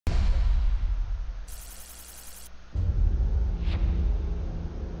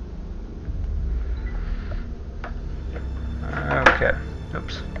Okay.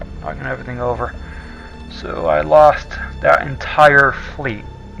 Oops. Knocking everything over. So I lost that entire fleet.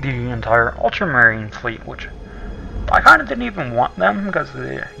 The entire ultramarine fleet, which I kind of didn't even want them because,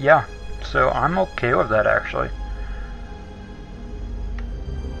 yeah. So I'm okay with that actually.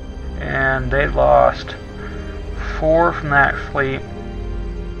 And they lost 4 from that fleet.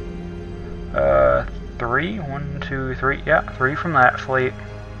 3? 1, 2, 3. Yeah, 3 from that fleet.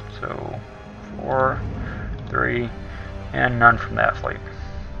 So 4, 3, and none from that fleet.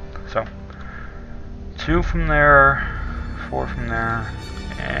 So 2 from there, 4 from there,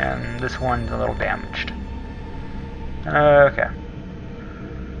 and this one's a little damaged. Okay.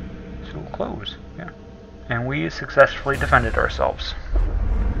 So we'll close. Yeah. And we successfully defended ourselves.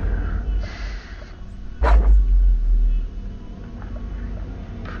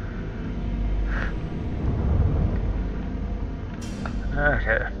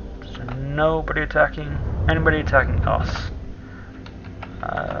 Okay, so anybody attacking us.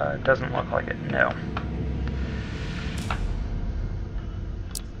 Doesn't look like it, no.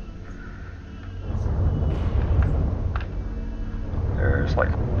 There's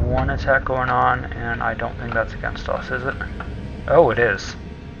like 1 attack going on, and I don't think that's against us, is it? Oh, it is.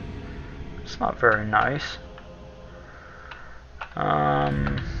 It's not very nice.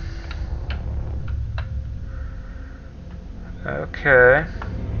 Okay.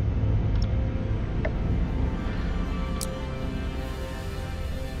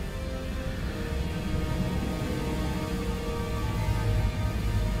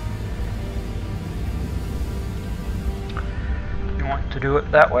 You want to do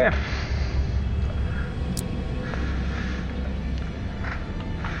it that way?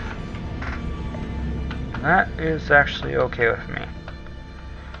 That is actually okay with me.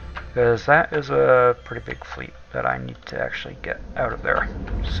 Because that is a pretty big fleet that I need to actually get out of there.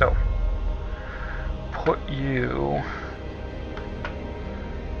 So, put you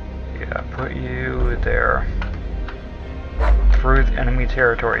there. Through the enemy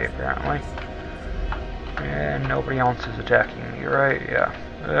territory, apparently. And nobody else is attacking me, right? Yeah.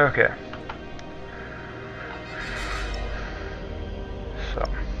 Okay. So.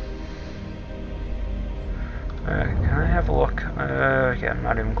 Can I have a look? Yeah, I'm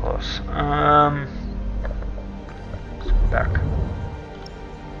not even close. Let's go back.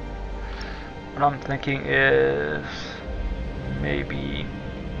 What I'm thinking is maybe,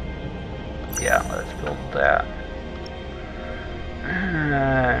 yeah, let's build that.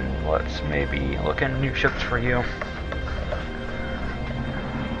 And let's maybe look at new ships for you.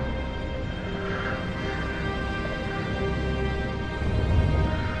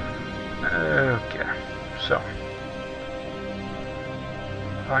 Okay, so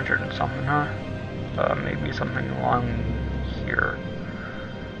 100 and something, huh? Maybe something along here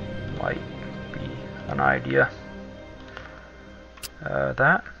might be an idea.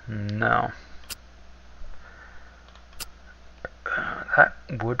 That? No. That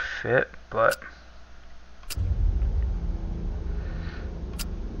would fit, but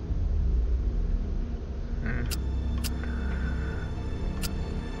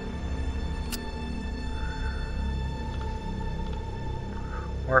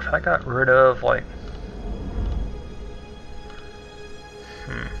or if I got rid of like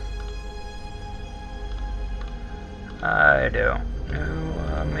I don't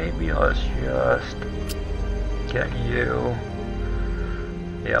know, maybe let's just get you.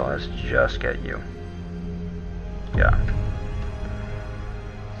 Yeah, let's just get you. Yeah.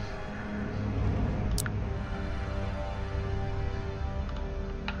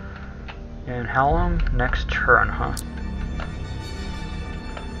 And how long? Next turn, huh?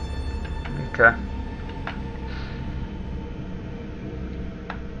 Okay.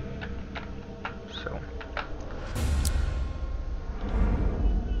 So.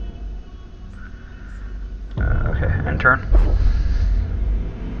 Okay, end turn.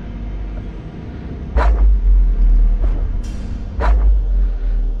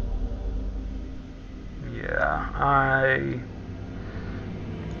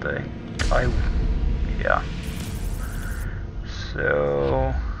 Yeah.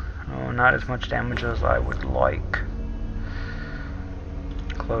 So, not as much damage as I would like.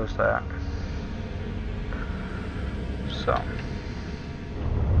 Close that. So.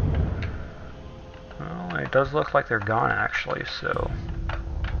 Well, it does look like they're gone actually, so.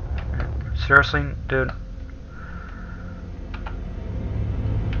 Seriously, dude?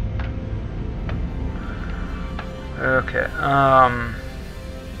 Okay, you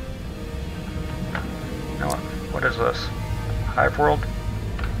know what is this? Hive World?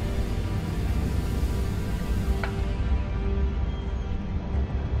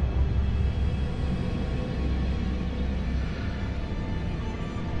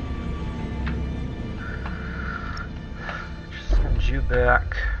 you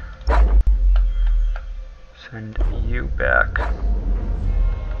back. Send you back.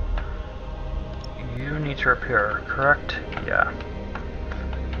 You need to repair, correct? Yeah.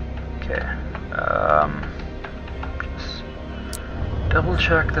 Okay. Just double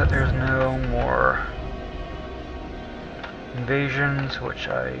check that there's no more invasions, which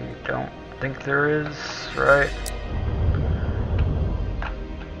I don't think there is, right?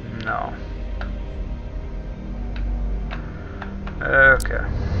 No. Okay.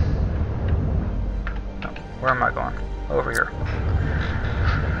 Oh, where am I going? Over here.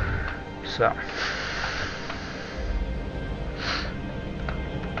 So.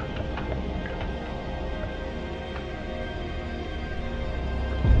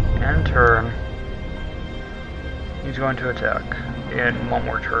 And turn. He's going to attack. In one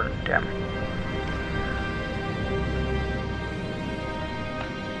more turn. Damn.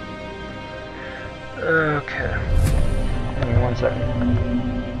 Okay. Give me 1 second.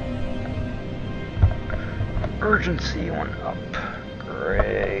 Urgency went up.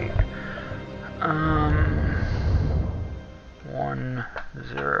 Great. 1,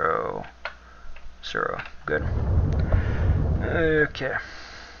 0, 0. Good. Okay.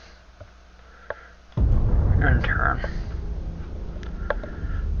 And turn.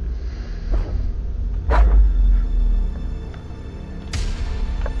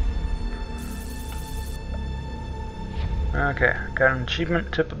 Okay, got an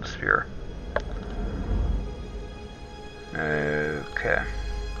achievement, tip of the spear. Okay.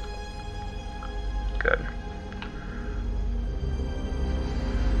 Good.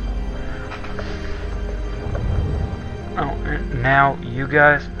 Oh, and now you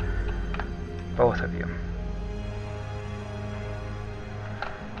guys, both of you.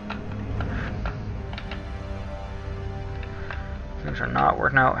 Things are not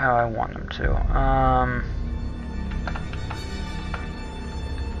working out how I want them to.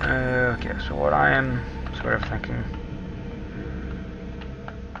 Okay, so what I am sort of thinking.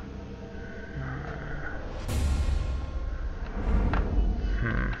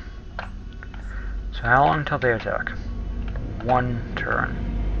 So how long until they attack? 1 turn.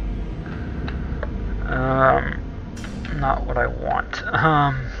 Not what I want.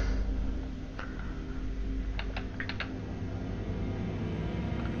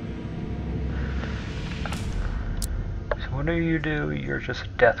 So what do? You're just a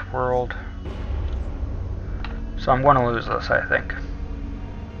death world. So I'm going to lose this, I think.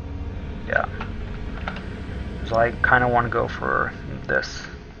 Yeah. So I kind of want to go for this,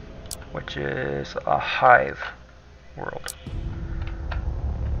 which is a hive world.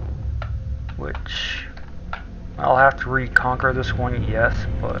 Which I'll have to reconquer this one, yes,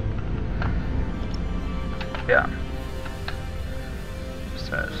 but yeah.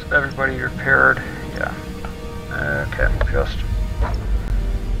 Says everybody repaired, yeah. Okay, just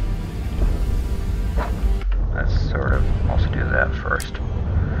let's sort of also do that first.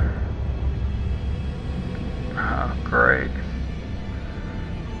 Great.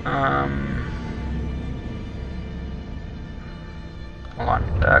 Hold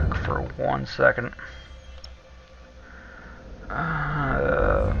on, back for 1 second.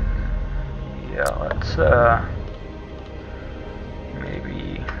 Yeah, let's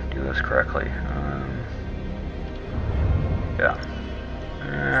maybe do this correctly. Yeah,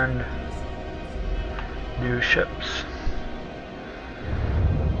 and new ships.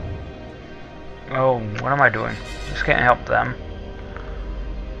 Oh, what am I doing? Just can't help them.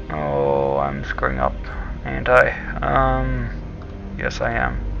 Oh, I'm screwing up, ain't I? Yes I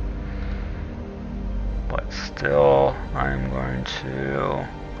am. But still, I'm going to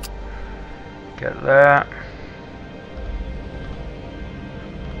get that.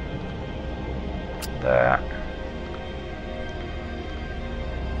 That.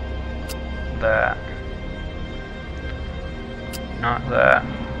 That. Not that.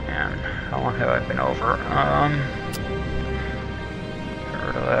 And how long have I been over? Get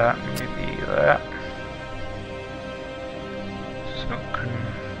rid of that. Maybe that. So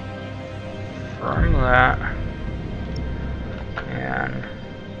confirm that. And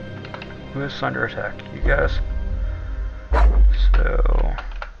who's under attack? You guys. So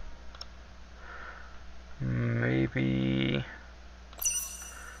maybe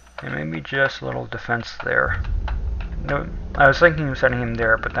just a little defense there. No, I was thinking of sending him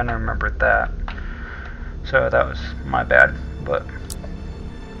there, but then I remembered that. So that was my bad, but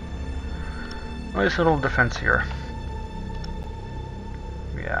nice little defense here.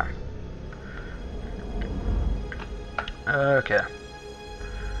 Yeah. Okay.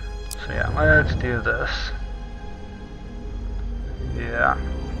 So yeah, let's do this. Yeah.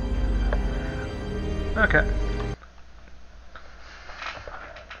 Okay.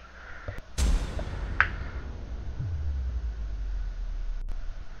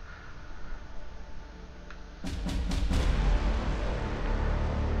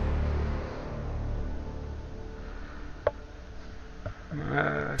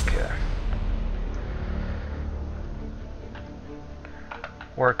 Okay.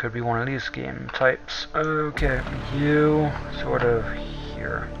 Or it could be one of these game types. Okay, you sort of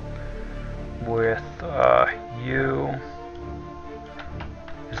here. With you.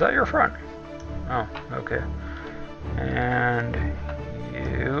 Is that your front? Oh, okay. And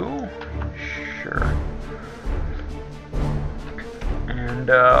you. Sure. And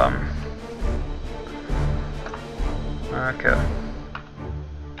okay.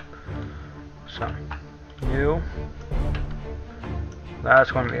 So you.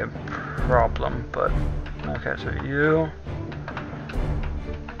 That's going to be a problem, but okay. So you.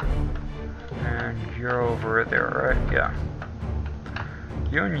 And you're over there, right? Yeah.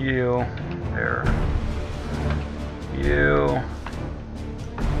 You and you. There. You.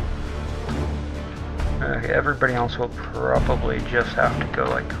 Okay, everybody else will probably just have to go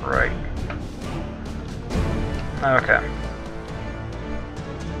like right. Okay.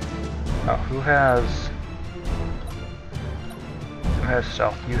 Oh, who has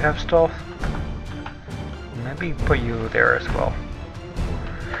stealth? You have stealth? Maybe put you there as well.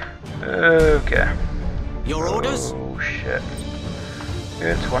 Okay. Your orders? Oh shit.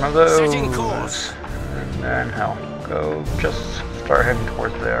 It's one of those. Setting course. And then hell. Go just start heading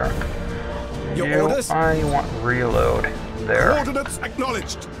towards there. Your orders? I want reload there. Coordinates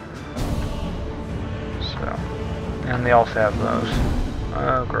acknowledged. So, and they also have those.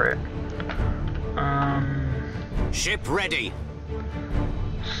 Oh great. Ship ready.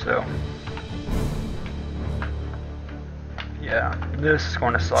 So, yeah, this is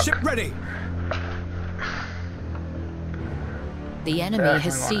going to suck. Ship ready. The enemy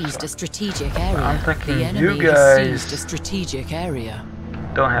has seized a strategic area. I'm thinking the enemy you guys has seized a strategic area.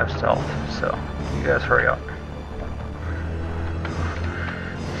 Don't have stealth, so you guys hurry up.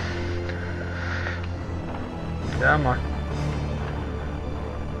 Come on.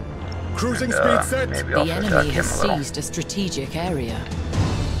 Cruising speed set. Maybe The also attack enemy him has a little. seized a strategic area.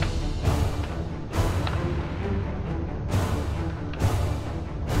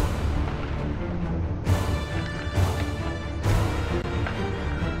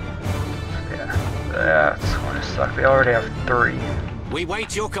 Yeah, that's going to suck. They already have 3. We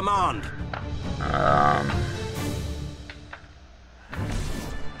wait your command.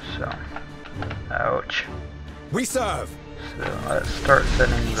 So, ouch. We serve. So let's start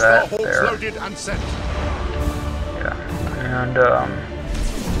setting that Starhawks there. loaded and set. Yeah, and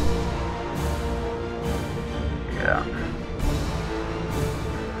yeah.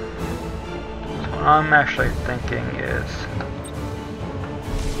 So what I'm actually thinking is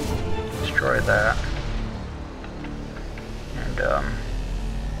destroy that, and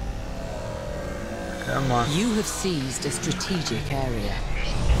come on. You have seized a strategic area.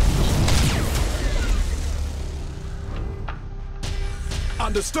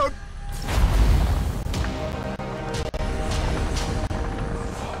 Understood.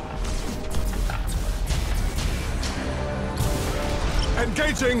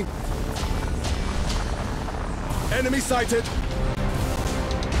 Engaging. Enemy sighted.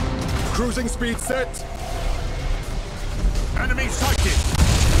 Cruising speed set. Enemy sighted.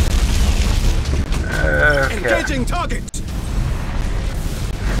 Okay. Engaging target.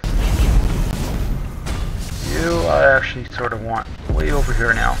 You, I actually sort of want way over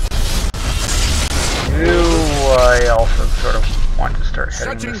here now. You, I also sort of want to start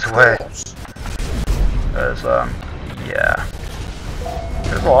heading this way. Because, yeah.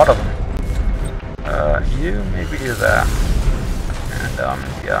 There's a lot of them. You maybe do that. And,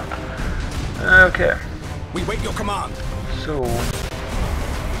 yeah. Okay. We wait your command. So,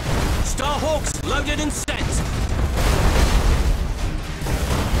 Starhawks loaded and set.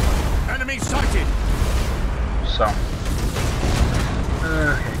 Enemy sighted. so.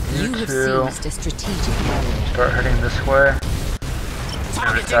 Okay, You you have two seized a strategic area. start heading this way. And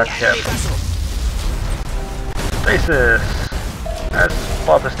Targeting attack him. enemy vessel. Stasis! Let's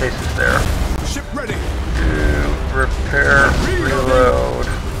plot the stasis there. Ship ready. To repair, reload.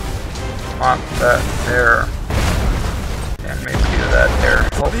 Plop that there. And maybe do that there.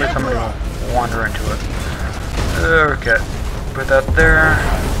 Hopefully somebody will wander into it. Okay. Put that there.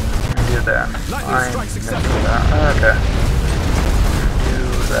 And do that. Lightning strike successful. Do that. Okay. Do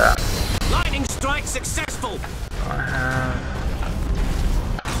that. Lightning strike successful. I have...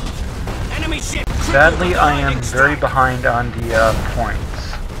 Enemy ship. Sadly, I am Lightning very strike. behind on the points.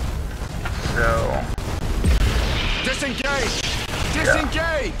 So... Disengage.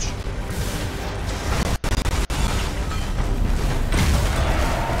 Disengage.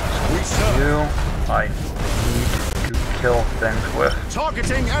 We serve. You, I need to kill things with.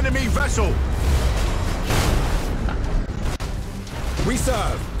 Targeting enemy vessel. We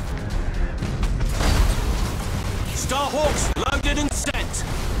serve. Starhawks loaded and set.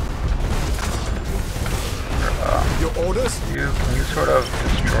 Your orders? Can you sort of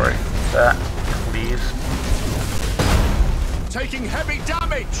destroy that, please? Taking heavy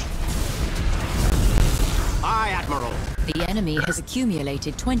damage. Aye, Admiral. The enemy has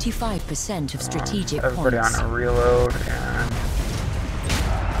accumulated 25% of strategic Everybody points. on a reload and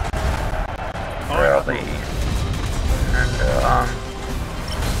rally. And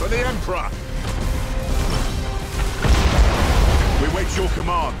For the Emperor. We wait your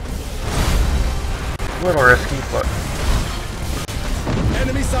command. a little risky, but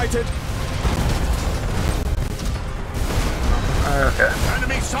Enemy sighted. okay.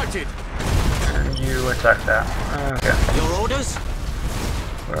 Enemy sighted. And you attack that. Okay. Your orders?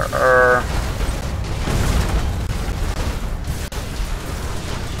 Where are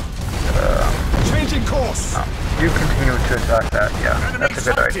Changing course. oh, you continue to attack that, yeah. Enemy That's a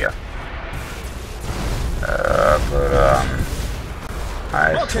good sighted. idea.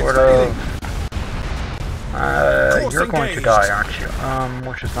 I Rockets sort failing. of you're going to engaged. die, aren't you?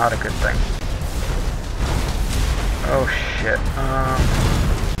 Which is not a good thing. Oh shit.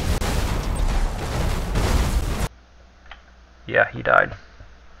 Yeah, he died.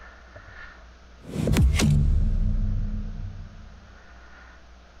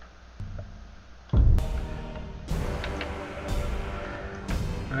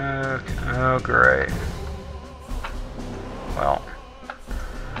 Okay, oh great. Well,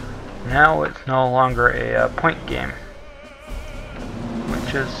 now it's no longer a point game,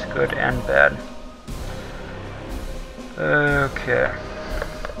 which is good and bad. Okay.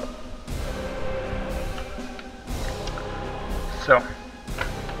 So.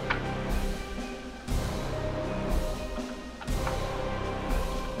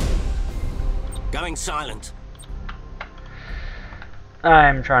 Going silent.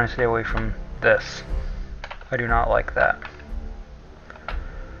 I'm trying to stay away from this. I do not like that.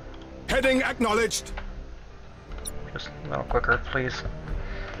 Heading acknowledged. Just a little quicker, please.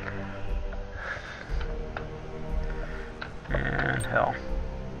 And hell.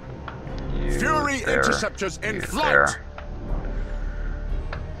 You Fury there, interceptors in you flight. there.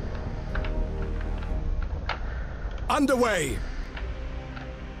 Underway.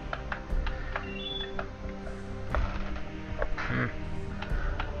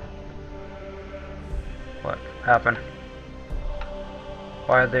 What happened?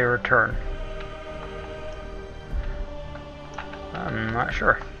 Why did they return? I'm not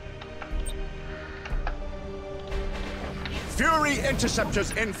sure. Fury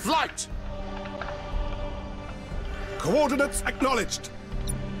interceptors in flight. Coordinates acknowledged.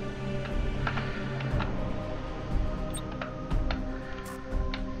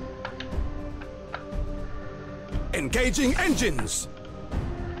 Engaging engines.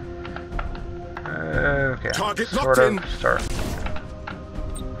 Okay. Target sort locked of in. Start.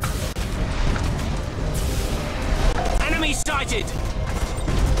 Enemy sighted.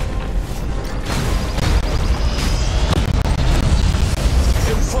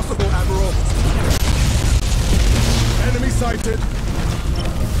 Impossible, Admiral. Enemy sighted.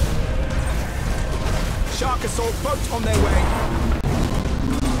 Shark assault boat on their way.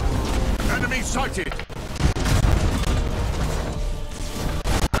 Enemy sighted.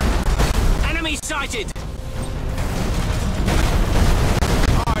 Enemy sighted.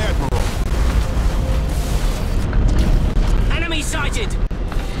 Aye, Admiral. Enemy sighted.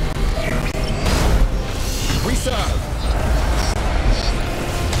 We serve.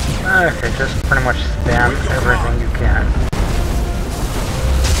 Okay, just pretty much spam everything you can.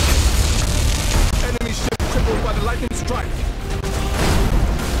 Enemy ship crippled by the lightning strike.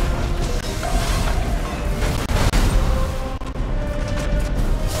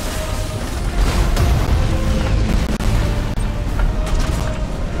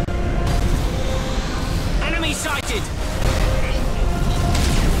 Enemy sighted.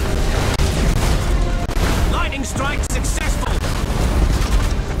 Lightning strike successful.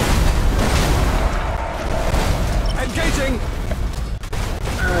 Engaging.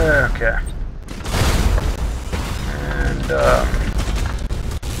 Okay. And,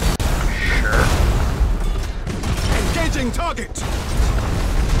 sure. Engaging target.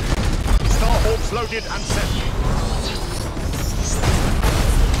 Starhawks loaded and set.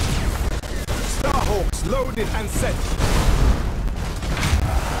 Starhawks loaded and set.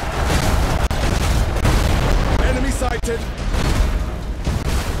 Enemy sighted.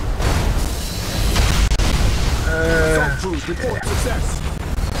 Assault crews report success.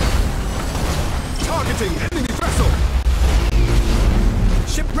 Targeting enemy vessel.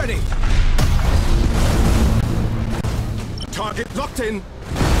 Ship ready. Target locked in.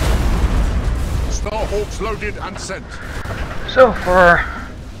 Starhawks loaded and sent. So far,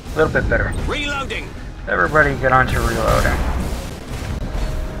 a little bit better. Reloading. Everybody get on to reloading.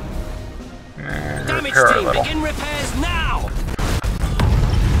 And Damage repair a team, little. begin repairs now.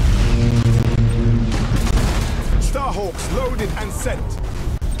 Starhawks loaded and sent.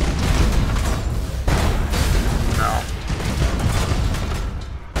 No.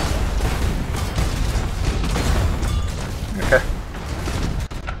 Okay.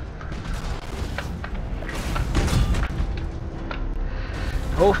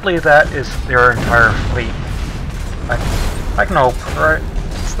 Hopefully that is their entire fleet. I can hope, right?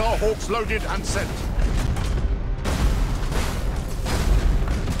 Starhawks loaded and sent.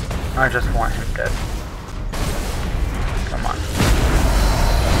 I just want him dead. Come on.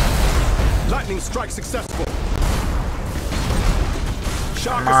 Lightning strike successful.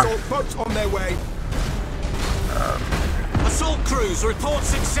 Shark Come on. assault boats on their way. Assault crews, report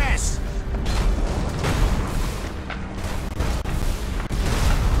success.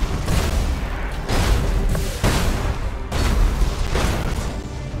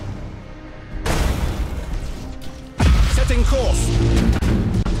 Setting course.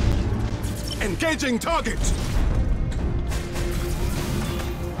 Engaging target.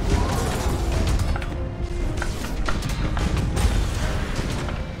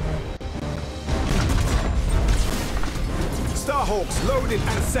 Starhawks loaded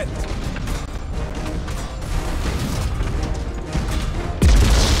and sent.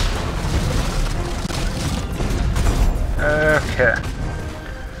 Okay.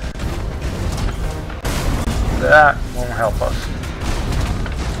 That won't help us.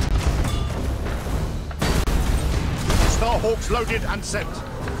 Starhawks loaded and sent.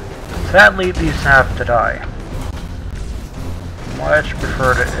 Sadly, these have to die. Much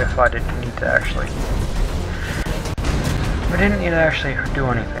preferred it if I didn't need to actually. We didn't need to actually do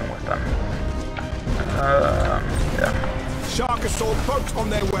anything with them. Yeah. Shark assault boats on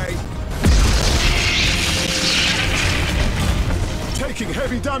their way. Taking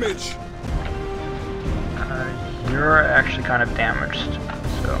heavy damage. You're actually kind of damaged,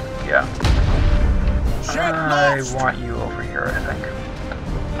 so yeah. I want you over here, I think.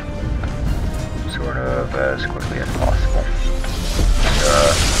 Sort of as quickly as possible.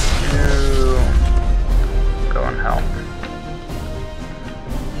 You go and help.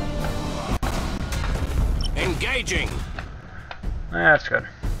 Engaging. That's good.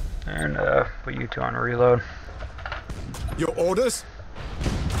 And put you two on reload. Your orders?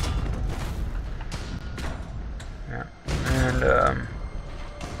 Yeah. And no.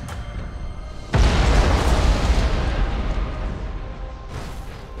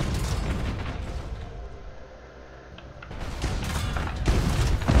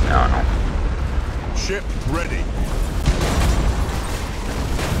 Ship ready.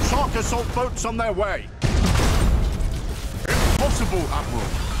 Shark assault boats on their way. Impossible, Admiral.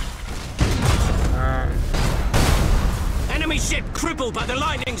 Enemy ship crippled by the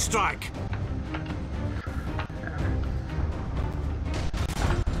lightning strike.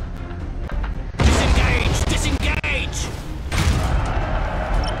 Disengage! Disengage!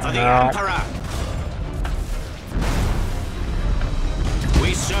 For the Emperor!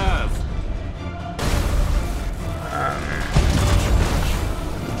 We serve!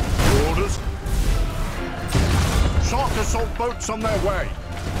 Orders? Shark assault boats on their way.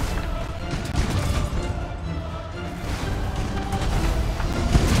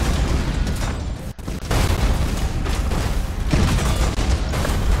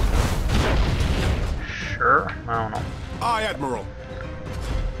 sure, I don't know. Aye, Admiral.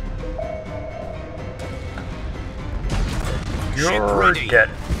 You're ready. dead.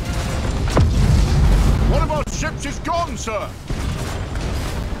 One of our ships is gone, sir.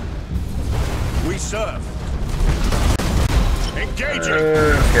 We serve. Engaging.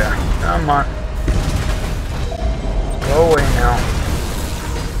 Okay, come on. Go away now.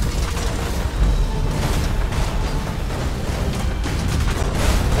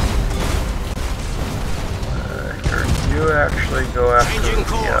 Here, you actually go after Changing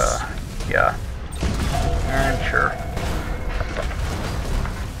course. the, yeah. And sure.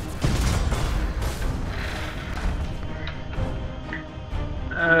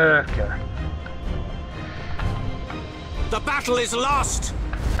 Okay. The battle is lost!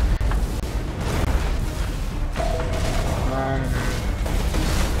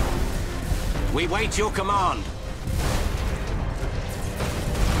 We wait your command.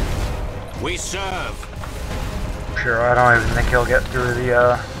 We serve. Sure, I don't even think he'll get through the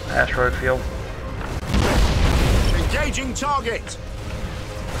asteroid field. Engaging target.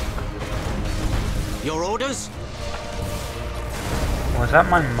 Your orders? Was that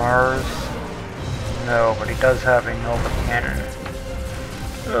my Mars? No, but he does have a Nova cannon.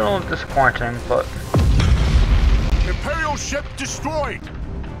 A little disappointing, but... Imperial ship destroyed!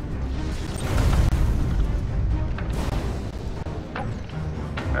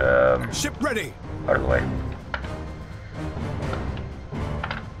 Ship ready! Out of the way.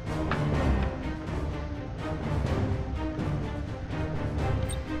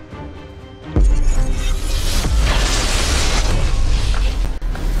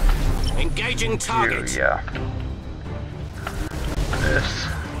 Engaging target. Yeah. This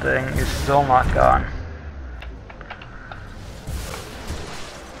thing is still not gone.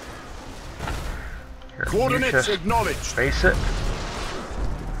 Here, Coordinates acknowledged. Face it.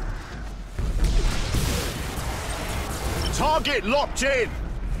 Target locked in.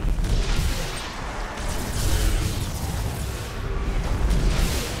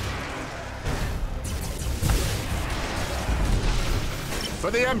 For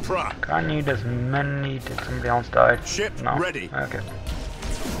the Emperor. I need as many. Did somebody else die? Ship No? ready. Okay.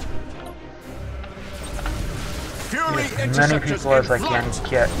 Fury As many interceptors people as I in can flight.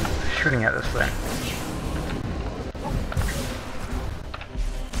 get shooting at this thing.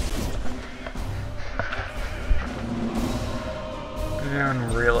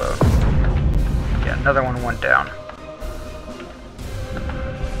 And reload. Yeah, another one went down.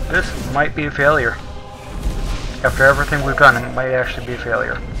 This might be a failure. After everything we've done, it might actually be a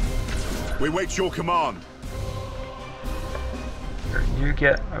failure. We wait your command. Here, you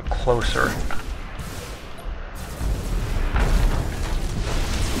get closer.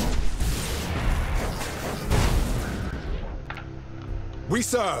 We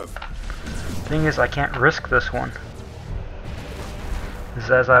serve. Thing is, I can't risk this one.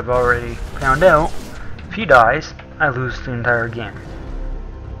 Because as I've already found out, if he dies, I lose the entire game.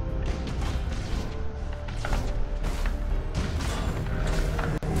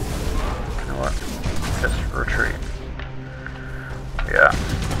 You know what? Just retreat. Yeah.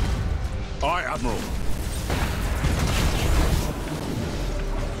 Aye, Admiral.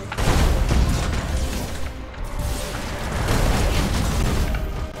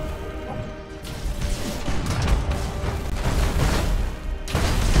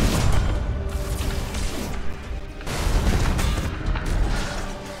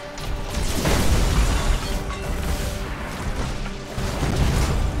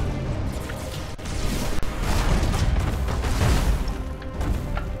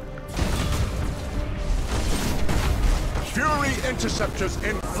 Interceptors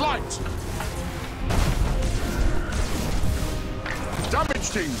in flight! Damage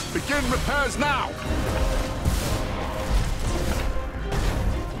teams, begin repairs now!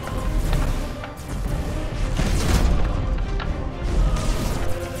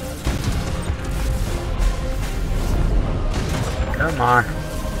 Come on.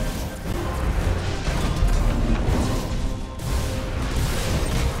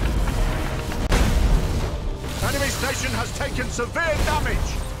 Enemy station has taken severe damage.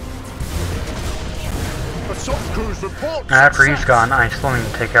 Assault crews report. After he's success. gone, I still need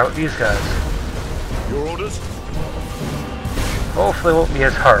to take out these guys. Your orders? Hopefully it won't be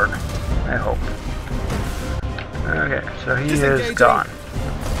as hard. I hope. Okay, so he is Disengaging. gone.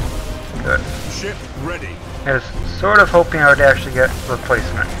 Good. Ship ready. I was sort of hoping I would actually get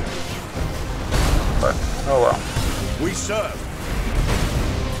replacement. But, oh well. We serve.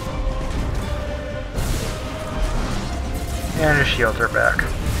 And his shields are back.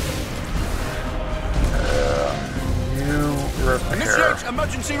 You repair. Initiate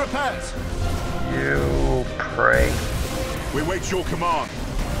emergency repairs. You pray. We wait your command.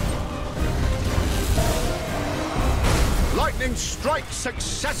 Lightning strike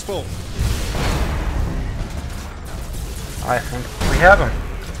successful. I think we have him.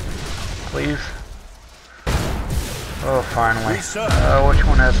 Please. Oh, finally. We serve. Which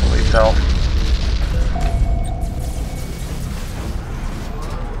one has the least health?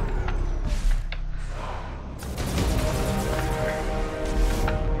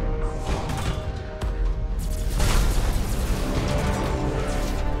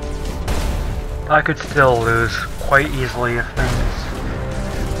 I could still lose quite easily if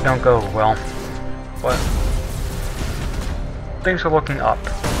things don't go well, but things are looking up.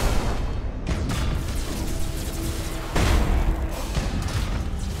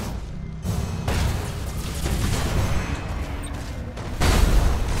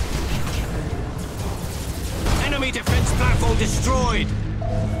 Enemy defense platform destroyed.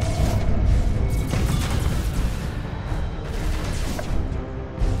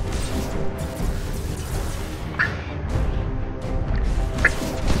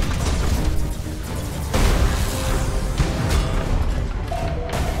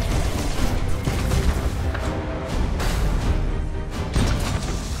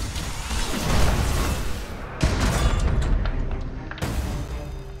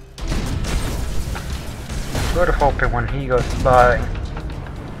 when he goes by.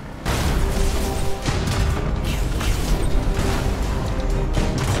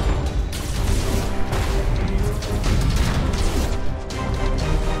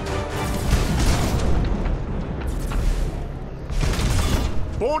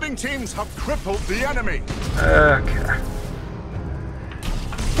 Boarding teams have crippled the enemy. Okay.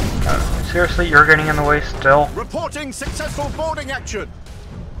 Seriously, you're getting in the way still? Reporting successful boarding action.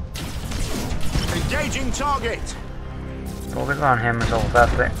 Engaging target. Focus on him until that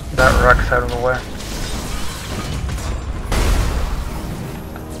wreck's out of the way.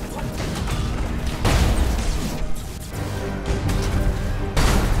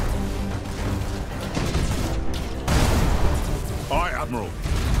 Aye, Admiral.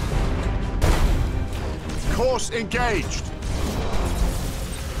 Course engaged.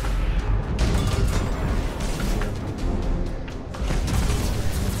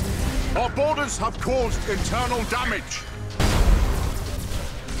 Our boarders have caused internal damage.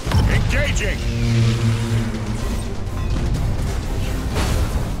 Engaging.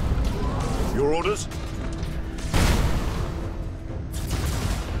 Your orders?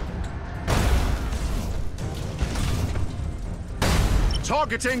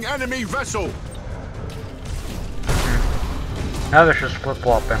 Targeting enemy vessel. Now they're just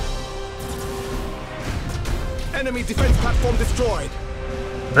flip-flopping. Enemy defense platform destroyed.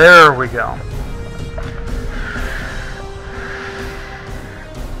 There we go.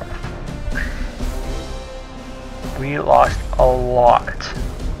 We lost a lot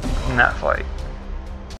in that fight.